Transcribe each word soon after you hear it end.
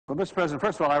Well, Mr. President,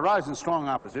 first of all, I rise in strong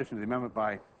opposition to the amendment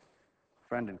by a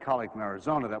friend and colleague from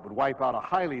Arizona that would wipe out a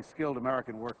highly skilled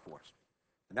American workforce.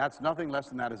 And that's nothing less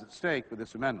than that is at stake with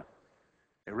this amendment.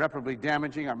 Irreparably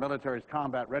damaging our military's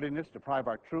combat readiness, deprive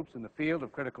our troops in the field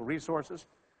of critical resources,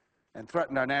 and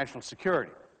threaten our national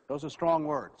security. Those are strong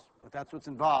words, but that's what's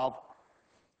involved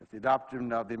if the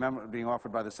adoption of the amendment being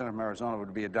offered by the Senator from Arizona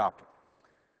would be adopted.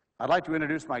 I'd like to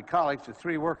introduce my colleagues to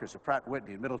three workers of Pratt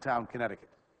Whitney in Middletown, Connecticut.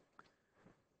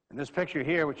 In this picture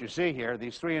here, what you see here,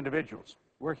 these three individuals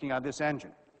working on this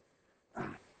engine.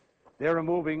 They're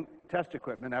removing test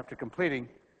equipment after completing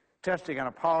testing on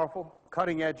a powerful,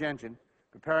 cutting-edge engine,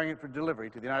 preparing it for delivery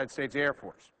to the United States Air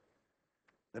Force.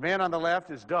 The man on the left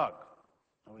is Doug,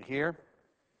 over here.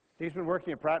 He's been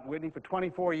working at Pratt Whitney for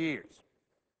 24 years,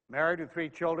 married with 3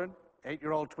 children,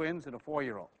 8-year-old twins and a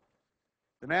 4-year-old.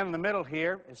 The man in the middle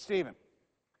here is Stephen.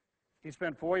 He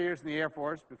spent 4 years in the Air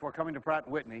Force before coming to Pratt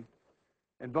Whitney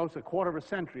and boasts a quarter of a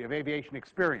century of aviation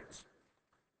experience.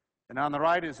 And on the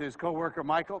right is his co-worker,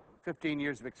 Michael, 15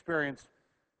 years of experience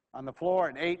on the floor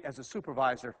and 8 as a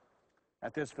supervisor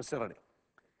at this facility.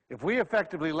 If we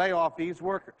effectively lay off these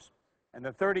workers and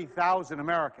the 30,000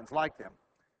 Americans like them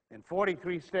in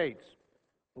 43 states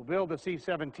who build the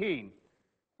C-17,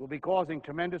 we'll be causing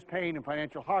tremendous pain and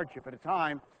financial hardship at a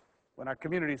time when our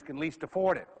communities can least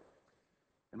afford it.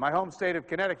 In my home state of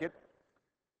Connecticut,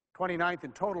 29th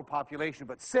in total population,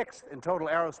 but 6th in total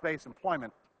aerospace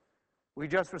employment, we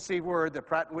just received word that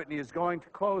Pratt & Whitney is going to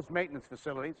close maintenance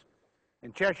facilities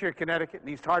in Cheshire, Connecticut, and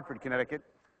East Hartford, Connecticut,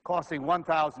 costing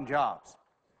 1,000 jobs.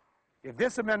 If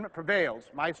this amendment prevails,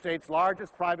 my state's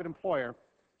largest private employer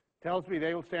tells me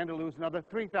they will stand to lose another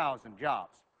 3,000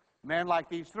 jobs. Men like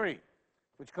these three,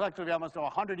 which collectively almost have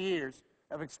 100 years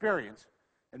of experience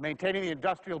in maintaining the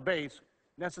industrial base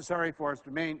necessary for us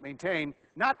to maintain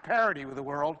not parity with the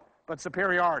world, but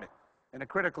superiority, and a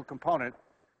critical component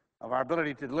of our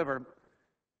ability to deliver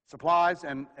supplies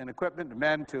and equipment to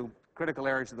men to critical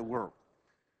areas of the world.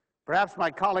 Perhaps my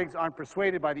colleagues aren't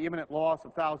persuaded by the imminent loss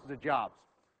of thousands of jobs.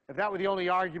 If that were the only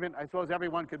argument, I suppose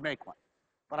everyone could make one.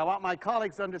 But I want my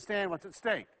colleagues to understand what's at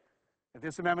stake if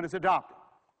this amendment is adopted.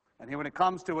 And here when it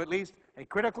comes to at least a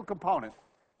critical component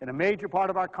in a major part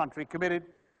of our country committed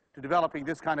to developing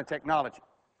this kind of technology.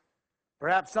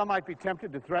 Perhaps some might be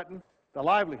tempted to threaten the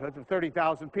livelihoods of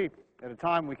 30,000 people at a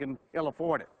time we can ill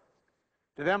afford it.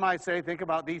 To them I say, think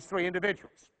about these three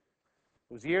individuals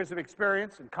whose years of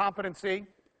experience and competency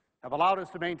have allowed us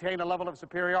to maintain a level of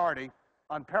superiority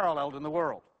unparalleled in the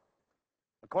world.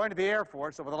 According to the Air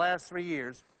Force, over the last 3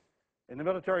 years, in the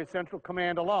Military Central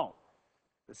Command alone,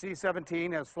 the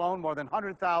C-17 has flown more than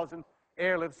 100,000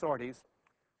 airlift sorties,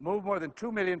 moved more than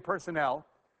 2 million personnel,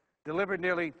 delivered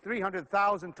nearly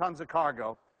 300,000 tons of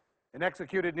cargo, and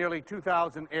executed nearly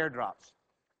 2,000 airdrops.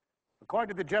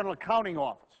 According to the General Accounting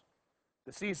Office,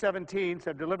 the C-17s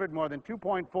have delivered more than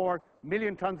 2.4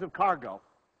 million tons of cargo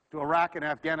to Iraq and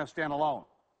Afghanistan alone.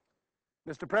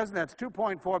 Mr. President, that's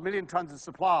 2.4 million tons of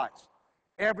supplies,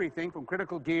 everything from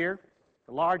critical gear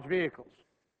to large vehicles,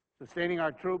 sustaining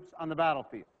our troops on the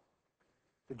battlefield.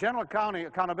 The General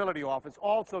Accountability Office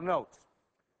also notes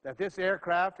that this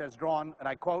aircraft has drawn, and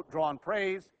I quote, drawn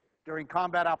praise during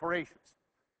combat operations.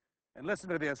 And listen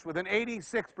to this, with an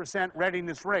 86%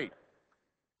 readiness rate,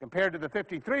 compared to the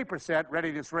 53%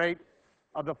 readiness rate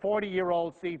of the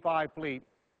 40-year-old C-5 fleet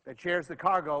that shares the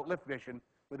cargo lift mission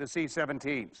with the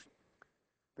C-17s.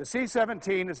 The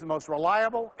C-17 is the most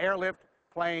reliable airlift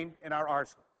plane in our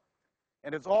arsenal,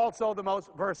 and it's also the most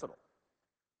versatile.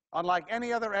 Unlike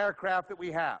any other aircraft that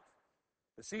we have,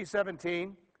 the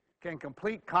C-17 can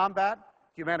complete combat,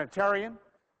 humanitarian,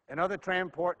 and other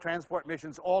transport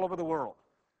missions all over the world,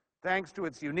 thanks to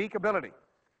its unique ability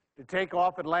to take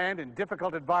off and land in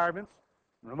difficult environments,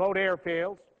 remote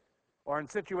airfields, or in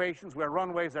situations where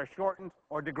runways are shortened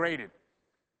or degraded.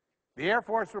 The Air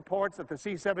Force reports that the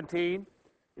C-17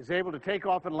 is able to take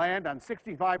off and land on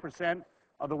 65%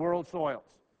 of the world's soils,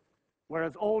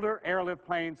 whereas older airlift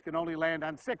planes can only land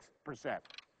on 6%.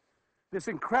 This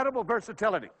incredible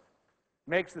versatility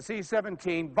makes the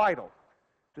C-17 vital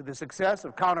to the success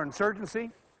of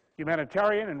counterinsurgency,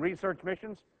 humanitarian, and research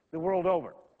missions the world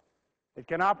over. It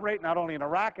can operate not only in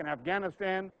Iraq and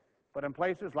Afghanistan, but in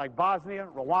places like Bosnia,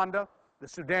 Rwanda, the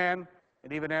Sudan,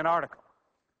 and even Antarctica.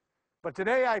 But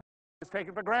today, I think it's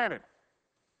taken for granted,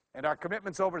 and our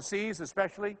commitments overseas,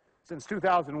 especially since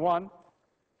 2001,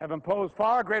 have imposed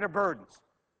far greater burdens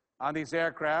on these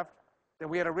aircraft than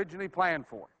we had originally planned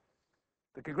for.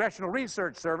 The Congressional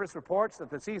Research Service reports that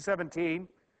the C-17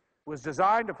 was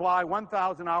designed to fly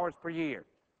 1,000 hours per year,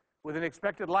 with an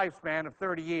expected lifespan of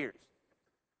 30 years.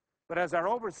 But as our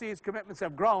overseas commitments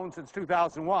have grown since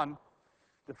 2001,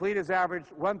 the fleet has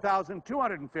averaged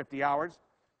 1,250 hours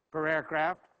per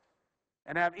aircraft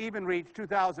and have even reached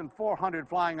 2,400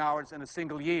 flying hours in a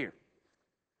single year.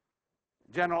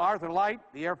 General Arthur Light,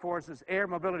 the Air Force's Air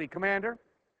Mobility Commander,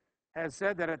 has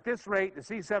said that at this rate, the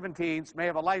C-17s may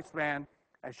have a lifespan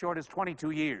as short as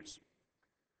 22 years.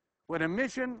 When a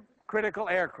mission-critical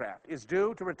aircraft is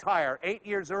due to retire 8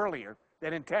 years earlier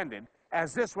than intended,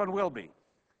 as this one will be,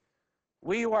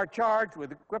 we who are charged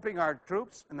with equipping our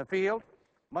troops in the field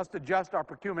must adjust our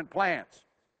procurement plans,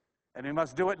 and we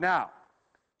must do it now.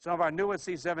 Some of our newest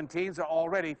C-17s are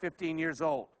already 15 years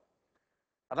old.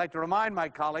 I'd like to remind my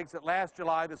colleagues that last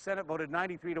July the Senate voted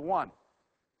 93-1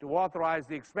 to authorize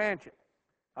the expansion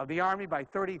of the Army by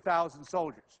 30,000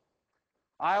 soldiers.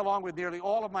 I, along with nearly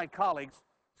all of my colleagues,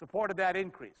 supported that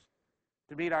increase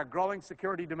to meet our growing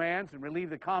security demands and relieve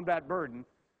the combat burden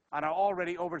on our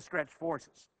already overstretched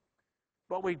forces.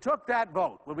 But when we took that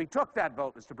vote,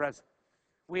 Mr. President,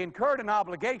 we incurred an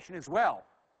obligation as well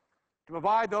to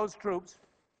provide those troops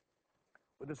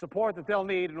with the support that they'll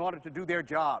need in order to do their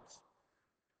jobs.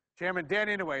 Chairman Dan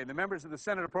Inouye and the members of the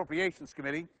Senate Appropriations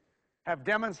Committee have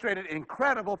demonstrated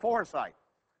incredible foresight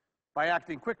by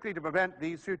acting quickly to prevent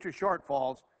these future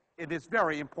shortfalls in this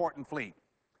very important fleet.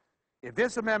 If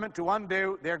this amendment to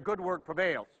undo their good work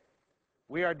prevails,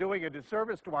 we are doing a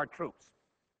disservice to our troops.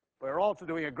 We are also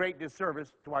doing a great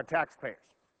disservice to our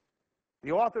taxpayers.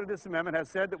 The author of this amendment has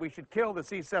said that we should kill the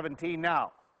C-17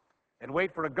 now and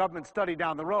wait for a government study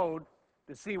down the road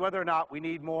to see whether or not we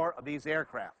need more of these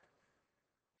aircraft.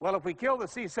 Well, if we kill the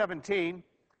C-17,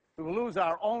 we will lose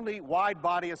our only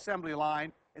wide-body assembly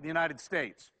line in the United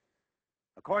States.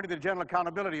 According to the General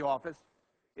Accountability Office,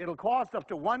 it'll cost up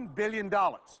to $1 billion to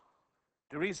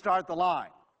restart the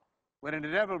line when it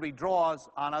inevitably dawns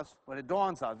on us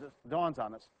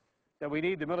that we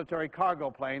need the military cargo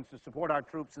planes to support our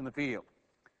troops in the field.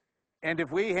 And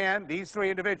if we hand these three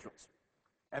individuals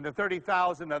and the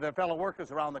 30,000 of their fellow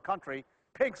workers around the country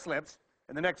pink slips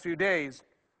in the next few days,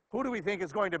 who do we think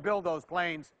is going to build those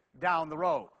planes down the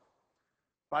road?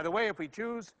 By the way, if we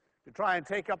choose to try and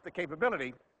take up the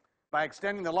capability by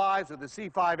extending the lives of the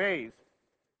C-5As,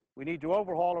 we need to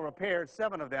overhaul or repair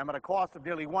 7 of them at a cost of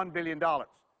nearly $1 billion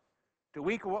to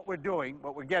equal what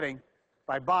we're getting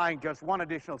by buying just one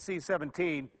additional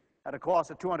C-17 at a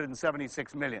cost of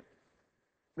 $276 million.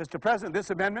 Mr. President, this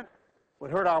amendment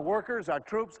would hurt our workers, our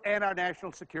troops, and our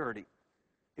national security.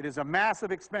 It is a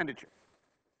massive expenditure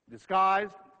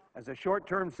disguised as a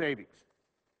short-term savings.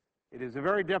 It is the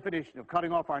very definition of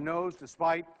cutting off our nose to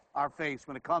spite our face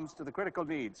when it comes to the critical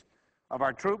needs of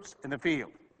our troops in the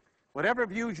field. Whatever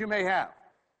views you may have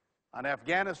on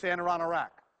Afghanistan or on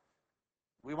Iraq,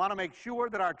 we want to make sure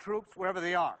that our troops, wherever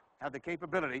they are, have the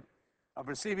capability of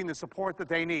receiving the support that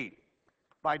they need.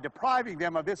 By depriving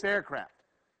them of this aircraft,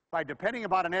 by depending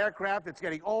upon an aircraft that's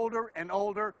getting older and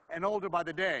older and older by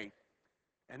the day,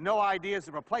 and no ideas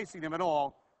of replacing them at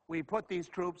all, we put these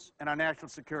troops and our national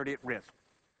security at risk.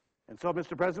 And so,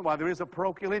 Mr. President, while there is a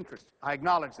parochial interest, I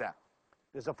acknowledge that,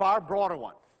 there's a far broader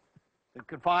one than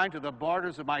confined to the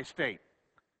borders of my state.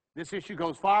 This issue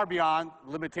goes far beyond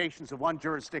the limitations of one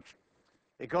jurisdiction.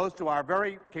 It goes to our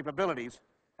very capabilities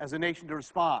as a nation to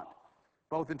respond,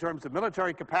 both in terms of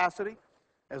military capacity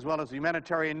as well as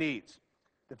humanitarian needs.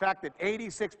 The fact that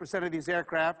 86% of these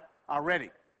aircraft are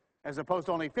ready, as opposed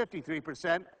to only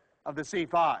 53% of the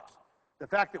C-5s. The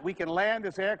fact that we can land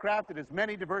this aircraft in as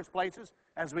many diverse places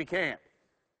as we can.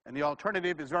 And the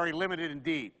alternative is very limited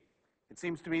indeed. It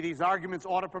seems to me these arguments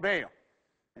ought to prevail.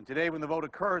 And today, when the vote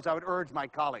occurs, I would urge my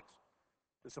colleagues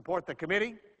to support the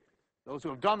committee, those who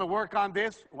have done the work on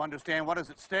this, who understand what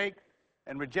is at stake,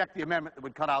 and reject the amendment that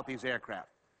would cut out these aircraft.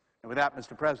 And with that,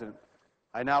 Mr. President,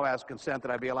 I now ask consent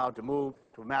that I be allowed to move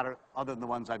to a matter other than the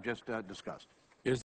ones I've just discussed.